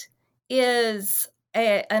art is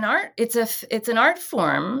an art. It's an art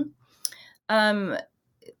form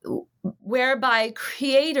whereby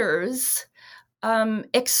creators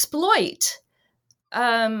exploit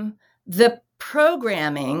the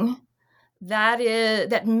programming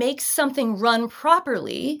that makes something run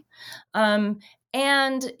properly,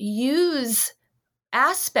 and use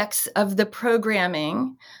aspects of the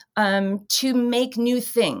programming to make new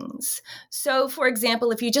things. So, for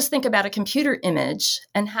example, if you just think about a computer image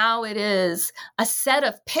and how it is a set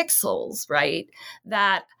of pixels, right,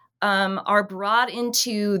 that are brought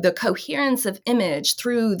into the coherence of image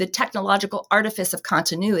through the technological artifice of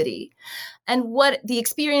continuity, and what the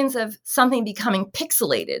experience of something becoming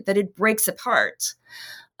pixelated, that it breaks apart.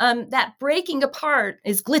 That breaking apart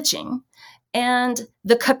is glitching. And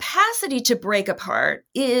the capacity to break apart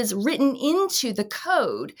is written into the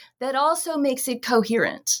code that also makes it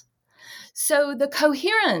coherent. So the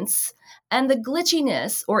coherence and the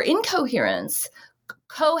glitchiness or incoherence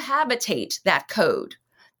cohabitate that code.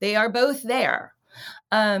 They are both there.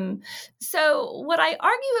 So what I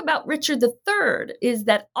argue about Richard III is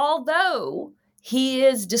that although he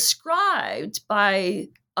is described by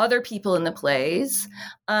other people in the plays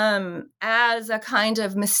as a kind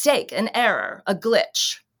of mistake, an error, a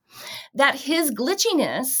glitch, that his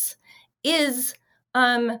glitchiness is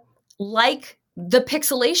like the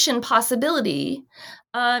pixelation possibility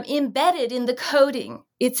embedded in the coding.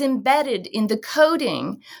 It's embedded in the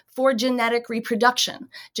coding for genetic reproduction.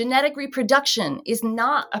 Genetic reproduction is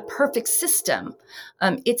not a perfect system.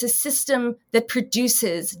 It's a system that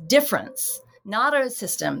produces difference, not a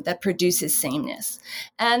system that produces sameness.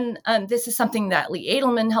 And this is something that Lee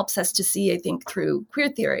Edelman helps us to see, I think, through queer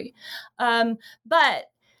theory. But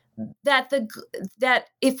that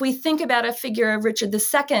if we think about a figure of Richard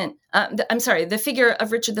II, the figure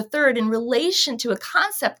of Richard III in relation to a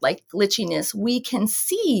concept like glitchiness, we can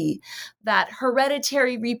see that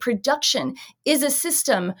hereditary reproduction is a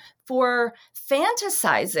system for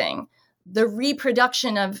fantasizing the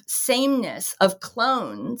reproduction of sameness of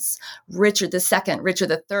clones, Richard II,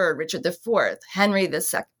 Richard III, Richard IV, Henry II,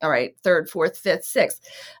 all right, third, fourth, fifth, sixth.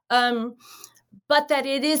 But that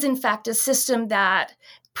it is, in fact, a system that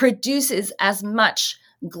produces as much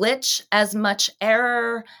glitch, as much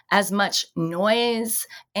error, as much noise,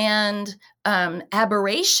 and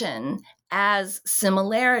aberration as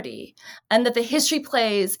similarity, and that the history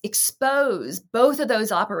plays expose both of those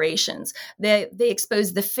operations. They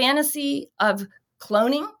expose the fantasy of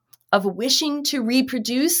cloning, of wishing to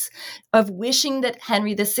reproduce, of wishing that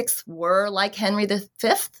Henry VI were like Henry V.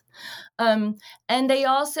 And they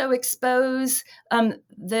also expose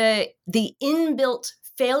the inbuilt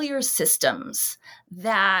failure systems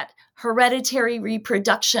that hereditary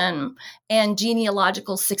reproduction and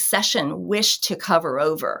genealogical succession wish to cover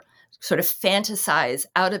over, sort of fantasize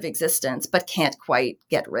out of existence, but can't quite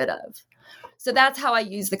get rid of. So that's how I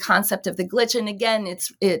use the concept of the glitch. And again,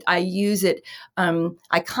 I use it,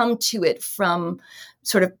 I come to it from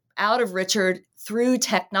sort of out of Richard through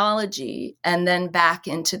technology and then back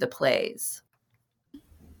into the plays.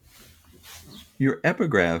 Your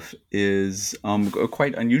epigraph is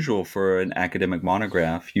quite unusual for an academic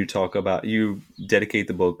monograph. You dedicate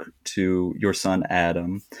the book to your son,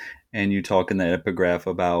 Adam, and you talk in the epigraph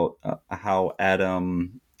about how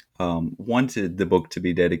Adam wanted the book to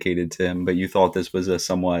be dedicated to him, but you thought this was a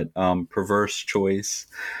somewhat perverse choice.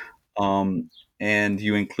 And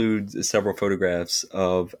you include several photographs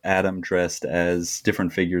of Adam dressed as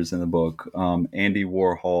different figures in the book. Andy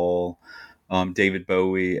Warhol, David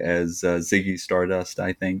Bowie as Ziggy Stardust,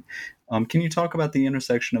 I think. Can you talk about the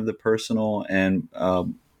intersection of the personal and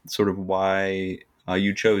sort of why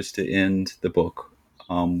you chose to end the book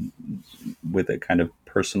with a kind of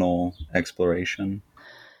personal exploration?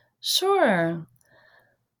 Sure.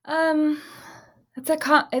 That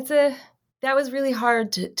was really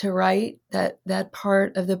hard to write that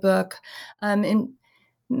part of the book, and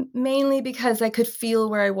mainly because I could feel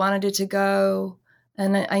where I wanted it to go.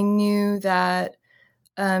 And I knew that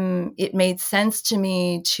it made sense to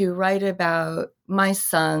me to write about my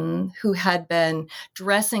son, who had been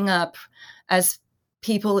dressing up as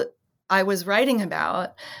people I was writing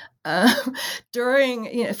about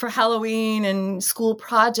during, for Halloween and school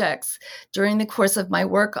projects during the course of my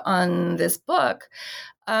work on this book.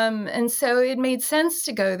 And so it made sense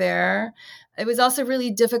to go there. It was also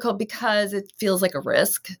really difficult because it feels like a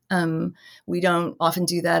risk. We don't often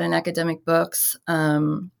do that in academic books.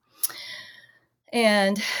 And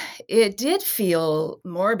it did feel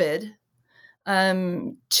morbid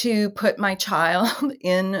to put my child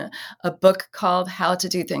in a book called How to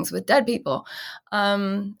Do Things with Dead People.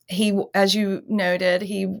 He, as you noted,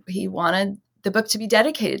 he wanted the book to be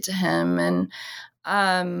dedicated to him. And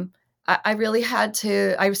I really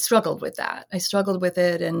I struggled with that. I struggled with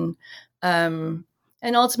it and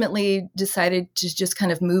ultimately decided to just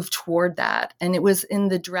kind of move toward that. And it was in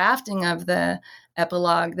the drafting of the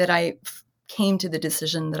epilogue that I came to the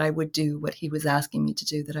decision that I would do what he was asking me to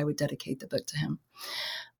do, that I would dedicate the book to him.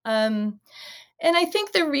 And I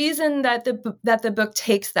think the reason that the book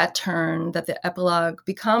takes that turn, that the epilogue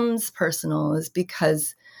becomes personal, is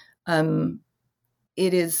because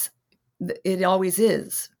it always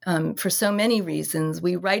is. For so many reasons,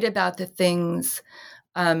 we write about the things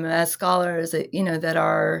as scholars, that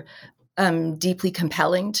are deeply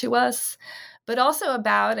compelling to us, but also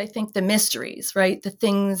about, I think, the mysteries, right? The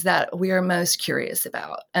things that we are most curious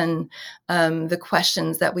about, and the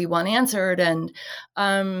questions that we want answered. And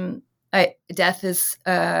death is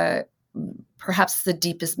perhaps the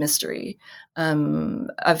deepest mystery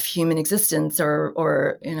of human existence,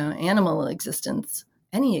 or animal existence,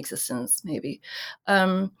 any existence, maybe.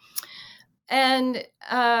 And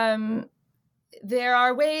there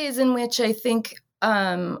are ways in which I think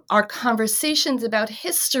our conversations about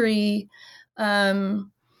history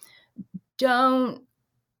don't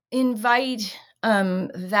invite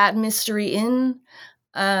that mystery in,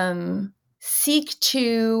 seek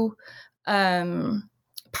to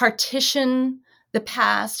partition the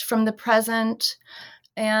past from the present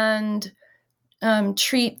and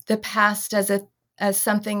treat the past as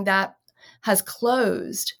something that has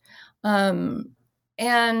closed. And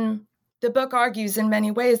the book argues in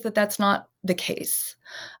many ways that that's not the case.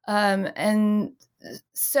 And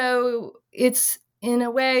so it's, in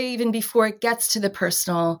a way, even before it gets to the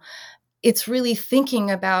personal, it's really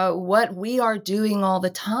thinking about what we are doing all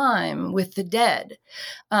the time with the dead.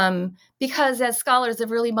 Because as scholars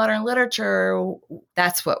of really modern literature,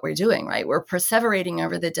 that's what we're doing, right? We're perseverating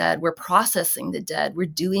over the dead. We're processing the dead. We're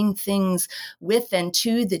doing things with and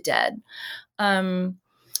to the dead. And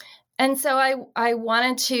so I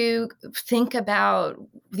wanted to think about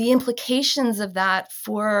the implications of that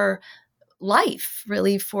for life,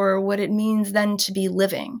 really, for what it means then to be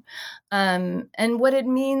living, and what it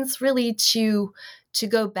means really to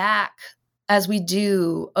go back as we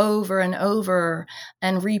do over and over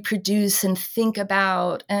and reproduce and think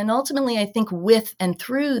about, and ultimately, I think, with and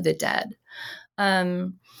through the dead.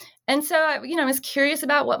 And so, I was curious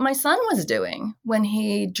about what my son was doing when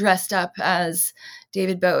he dressed up as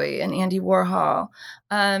David Bowie and Andy Warhol,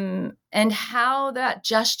 and how that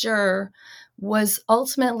gesture was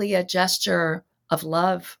ultimately a gesture of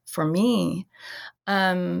love for me.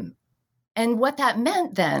 And what that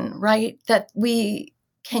meant then, right? That we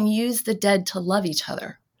can use the dead to love each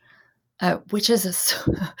other, which is a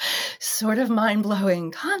sort of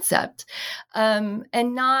mind-blowing concept. And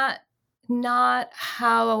not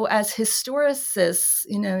how, as historicists,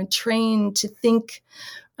 trained to think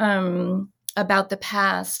about the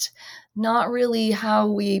past, not really how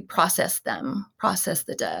we process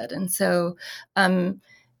the dead. And so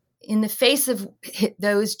in the face of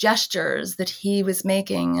those gestures that he was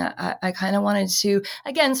making, I kind of wanted to,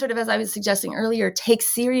 again, sort of as I was suggesting earlier, take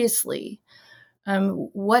seriously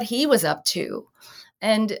what he was up to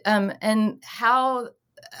and how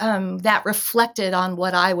that reflected on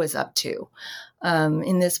what I was up to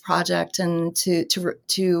in this project, and to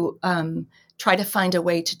try to find a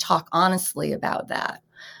way to talk honestly about that.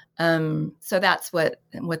 So that's what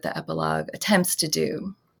the epilogue attempts to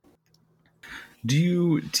do. Do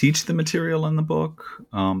you teach the material in the book?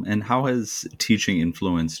 And how has teaching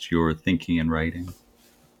influenced your thinking and writing?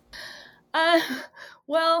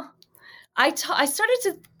 Well, I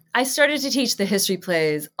started to teach the history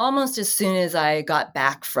plays almost as soon as I got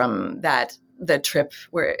back from the trip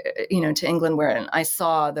where, to England, where I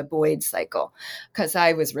saw the Boyd cycle, because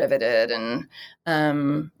I was riveted and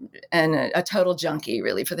a total junkie,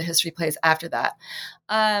 really, for the history plays after that.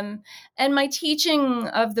 And my teaching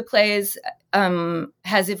of the plays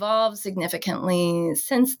has evolved significantly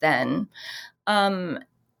since then.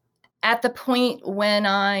 At the point when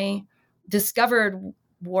I discovered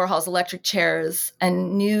Warhol's electric chairs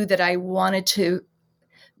and knew that I wanted to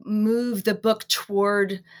move the book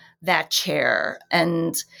toward that chair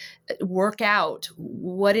and work out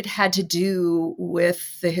what it had to do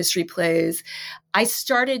with the history plays, I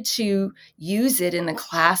started to use it in the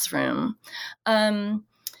classroom. And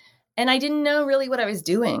I didn't know really what I was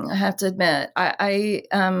doing, I have to admit. I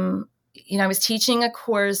was teaching a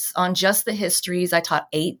course on just the histories. I taught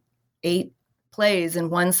eight plays in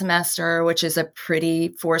one semester, which is a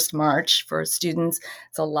pretty forced march for students.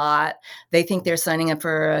 It's a lot. They think they're signing up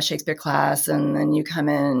for a Shakespeare class, and then you come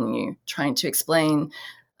in and you're trying to explain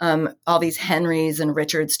all these Henrys and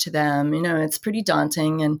Richards to them. It's pretty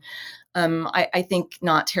daunting, and I think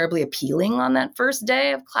not terribly appealing on that first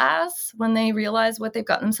day of class when they realize what they've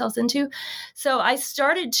gotten themselves into. So I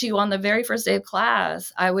started to, on the very first day of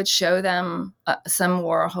class, I would show them some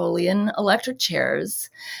Warholian electric chairs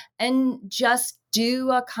and just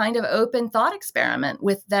do a kind of open thought experiment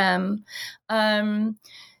with them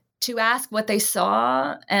to ask what they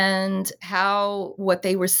saw and how what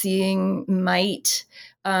they were seeing might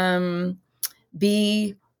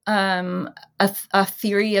be a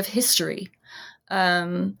theory of history.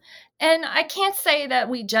 And I can't say that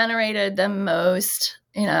we generated the most,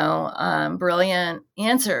 brilliant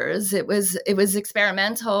answers. It was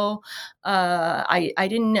experimental. I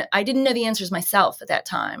didn't know the answers myself at that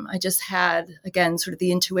time. I just had, again, sort of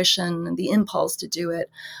the intuition and the impulse to do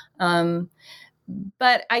it.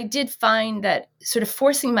 But I did find that sort of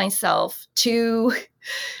forcing myself to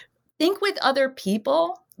think with other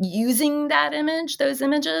people using those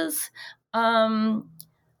images,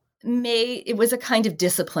 it was a kind of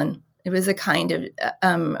discipline. It was a kind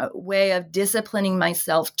of way of disciplining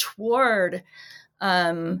myself toward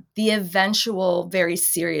the eventual very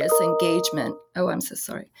serious engagement. Oh, I'm so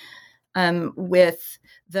sorry. With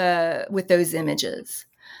those images.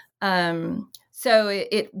 So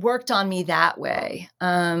it worked on me that way.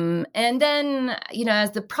 And then, as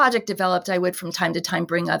the project developed, I would from time to time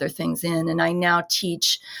bring other things in. And I now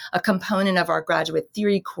teach a component of our graduate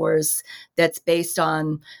theory course that's based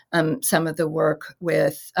on some of the work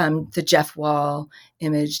with the Jeff Wall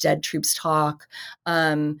image, Dead Troops Talk,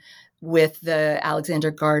 with the Alexander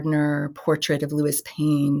Gardner portrait of Louis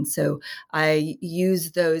Payne. So I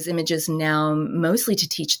use those images now mostly to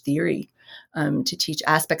teach theory. To teach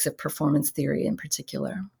aspects of performance theory in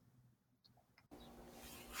particular.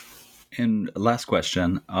 And last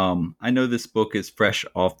question. I know this book is fresh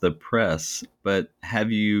off the press, but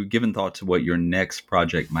have you given thought to what your next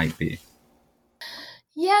project might be?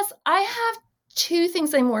 Yes, I have two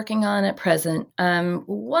things I'm working on at present.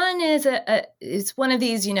 One is it's one of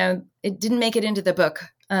these, it didn't make it into the book,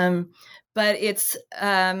 but it's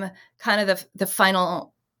kind of the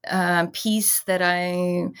final piece that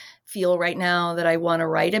I feel right now that I want to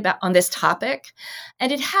write about on this topic. And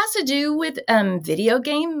it has to do with video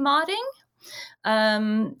game modding.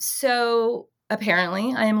 So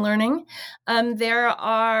apparently I am learning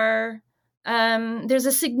there's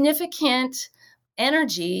a significant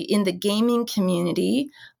energy in the gaming community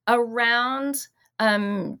around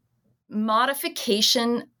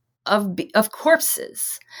modification of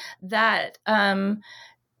corpses that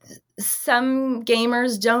some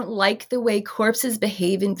gamers don't like the way corpses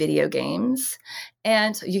behave in video games.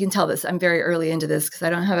 And you can tell this, I'm very early into this because I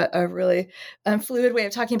don't have a really fluid way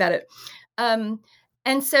of talking about it. And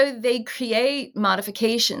so they create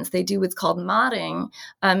modifications. They do what's called modding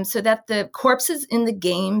so that the corpses in the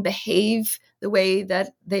game behave the way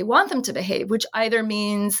that they want them to behave, which either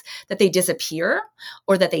means that they disappear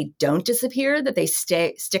or that they don't disappear, that they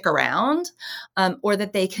stick around, or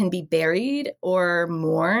that they can be buried or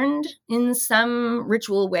mourned in some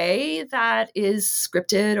ritual way that is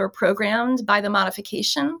scripted or programmed by the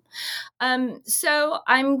modification. So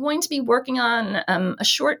I'm going to be working on a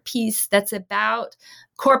short piece that's about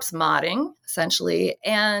corpse modding, essentially,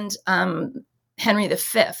 and Henry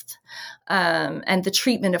V, and the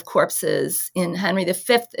treatment of corpses in Henry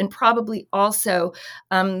V, and probably also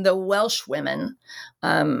the Welsh women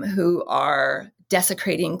who are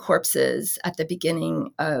desecrating corpses at the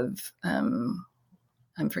beginning of, I'm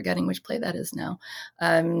forgetting which play that is now,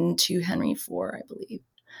 to Henry IV, I believe.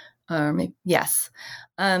 Maybe, yes,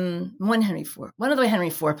 one of the Henry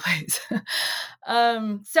IV plays.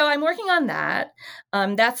 So I'm working on that.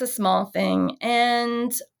 That's a small thing.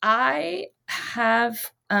 And I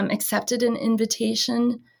have accepted an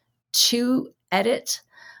invitation to edit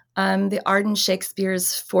the Arden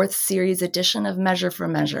Shakespeare's 4th series edition of Measure for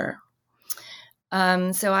Measure.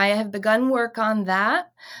 So I have begun work on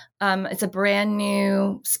that. It's a brand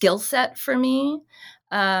new skill set for me.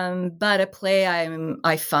 But a play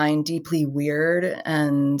I find deeply weird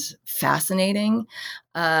and fascinating.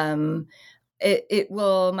 My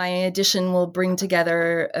edition will bring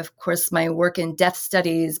together, of course, my work in death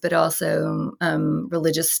studies, but also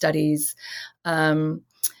religious studies, and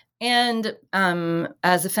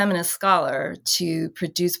as a feminist scholar, to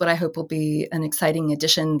produce what I hope will be an exciting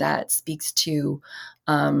edition that speaks to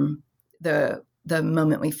the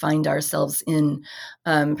moment we find ourselves in,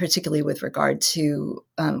 particularly with regard to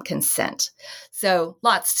consent. So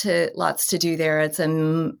lots to do there. It's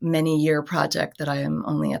a many-year project that I am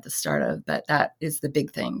only at the start of, but that is the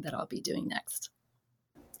big thing that I'll be doing next.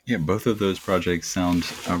 Yeah, both of those projects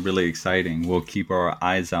sound really exciting. We'll keep our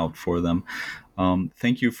eyes out for them.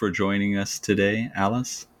 Thank you for joining us today,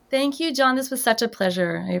 Alice. Thank you, John. This was such a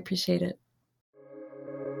pleasure. I appreciate it.